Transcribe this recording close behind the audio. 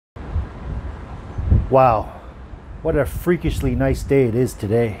Wow, what a freakishly nice day it is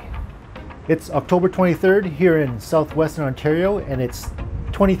today. It's October 23rd here in southwestern Ontario and it's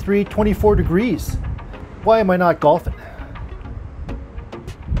 24 degrees. Why am I not golfing?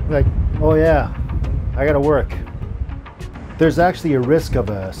 Like, oh yeah, I gotta work. There's actually a risk of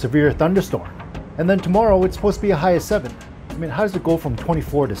a severe thunderstorm. And then tomorrow it's supposed to be a high of 7. I mean, how does it go from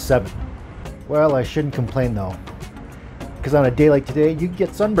 24 to 7? Well, I shouldn't complain though, because on a day like today, you can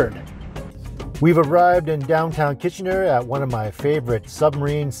get sunburned. We've arrived in downtown Kitchener at one of my favorite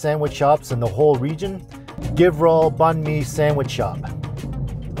submarine sandwich shops in the whole region, Givral Balmy sandwich shop.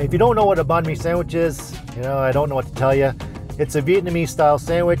 If you don't know what a Banh Mi sandwich is, I don't know what to tell you. It's a Vietnamese style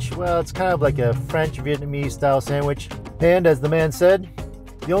sandwich. Well, it's kind of like a French Vietnamese style sandwich. And as the man said,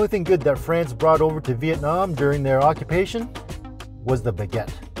 the only thing good that France brought over to Vietnam during their occupation was the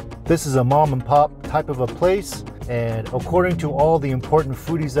baguette. This is a mom and pop type of a place, and according to all the important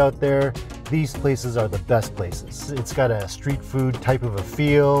foodies out there, these places are the best places. It's got a street food type of a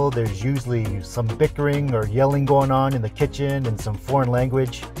feel. There's usually some bickering or yelling going on in the kitchen and some foreign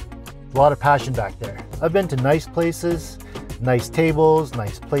language. A lot of passion back there. I've been to nice places, nice tables,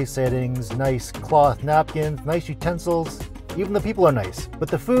 nice place settings, nice cloth napkins, nice utensils. Even the people are nice, but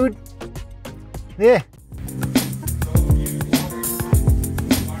the food, yeah.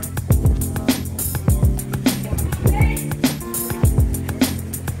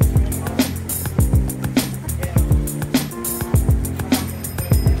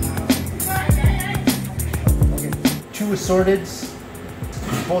 Two assorteds,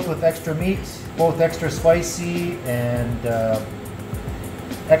 both with extra meat, both extra spicy and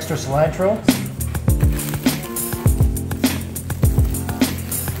extra cilantro.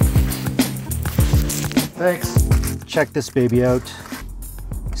 Thanks. Check this baby out.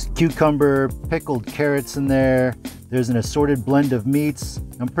 It's cucumber, pickled carrots in there. There's an assorted blend of meats.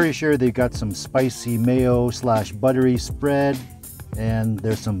 I'm pretty sure they got some spicy mayo / buttery spread, and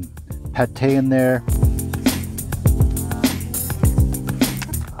there's some pate in there.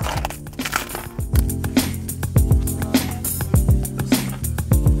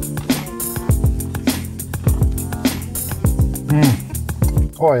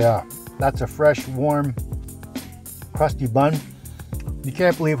 Oh yeah, that's a fresh, warm, crusty bun. You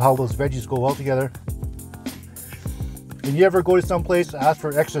can't believe how those veggies go well together. And you ever go to some place, ask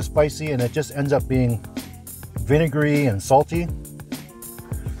for extra spicy, and it just ends up being vinegary and salty?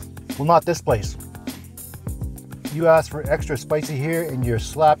 Well, not this place. You ask for extra spicy here and you're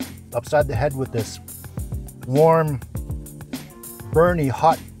slapped upside the head with this warm, burny,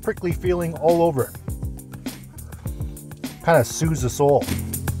 hot, prickly feeling all over. Kind of soothes the soul.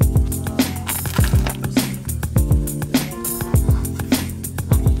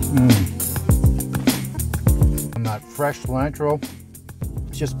 And that fresh cilantro,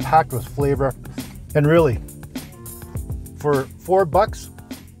 it's just packed with flavor. And really, for $4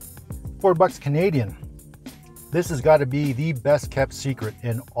 Canadian, this has got to be the best kept secret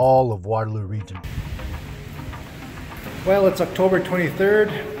in all of Waterloo region. Well, it's October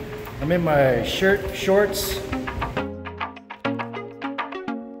 23rd. I'm in my shirt, shorts,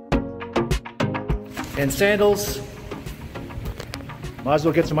 and sandals. Might as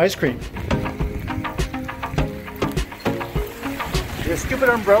well get some ice cream. The stupid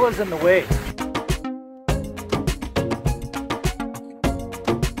umbrella's in the way.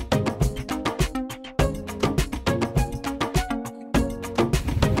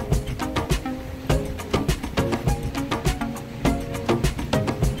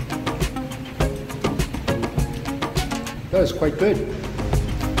 That was quite good.